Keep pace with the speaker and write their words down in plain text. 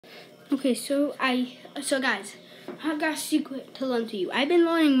Okay, so guys, I got a secret to learn to you. I've been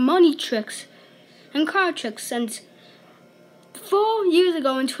learning money tricks and card tricks since 4 years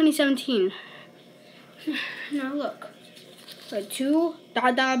ago in 2017. Now look, the two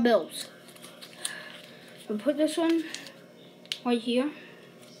dollar bills. We'll put this one right here.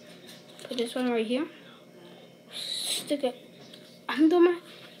 Put this one right here. Stick it under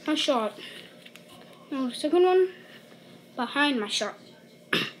my shirt. Now the second one behind my shirt.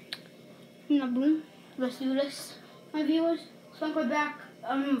 Now boom. Let's do this, my viewers. Spank my back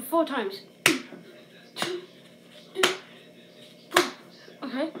 4 times.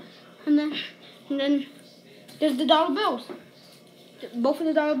 Okay, and then there's the dollar bills. Both of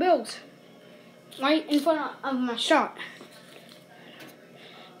the dollar bills, right in front of my shirt.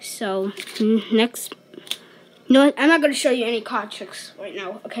 So next, you know what? I'm not gonna show you any card tricks right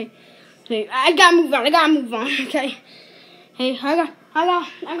now. Okay, I gotta move on. Okay. Hey, I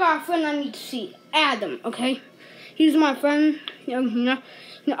got a friend I need to see, Adam. Okay, he's my friend. You know.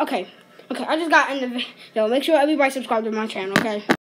 Okay. I just got in the video. Make sure everybody subscribe to my channel. Okay.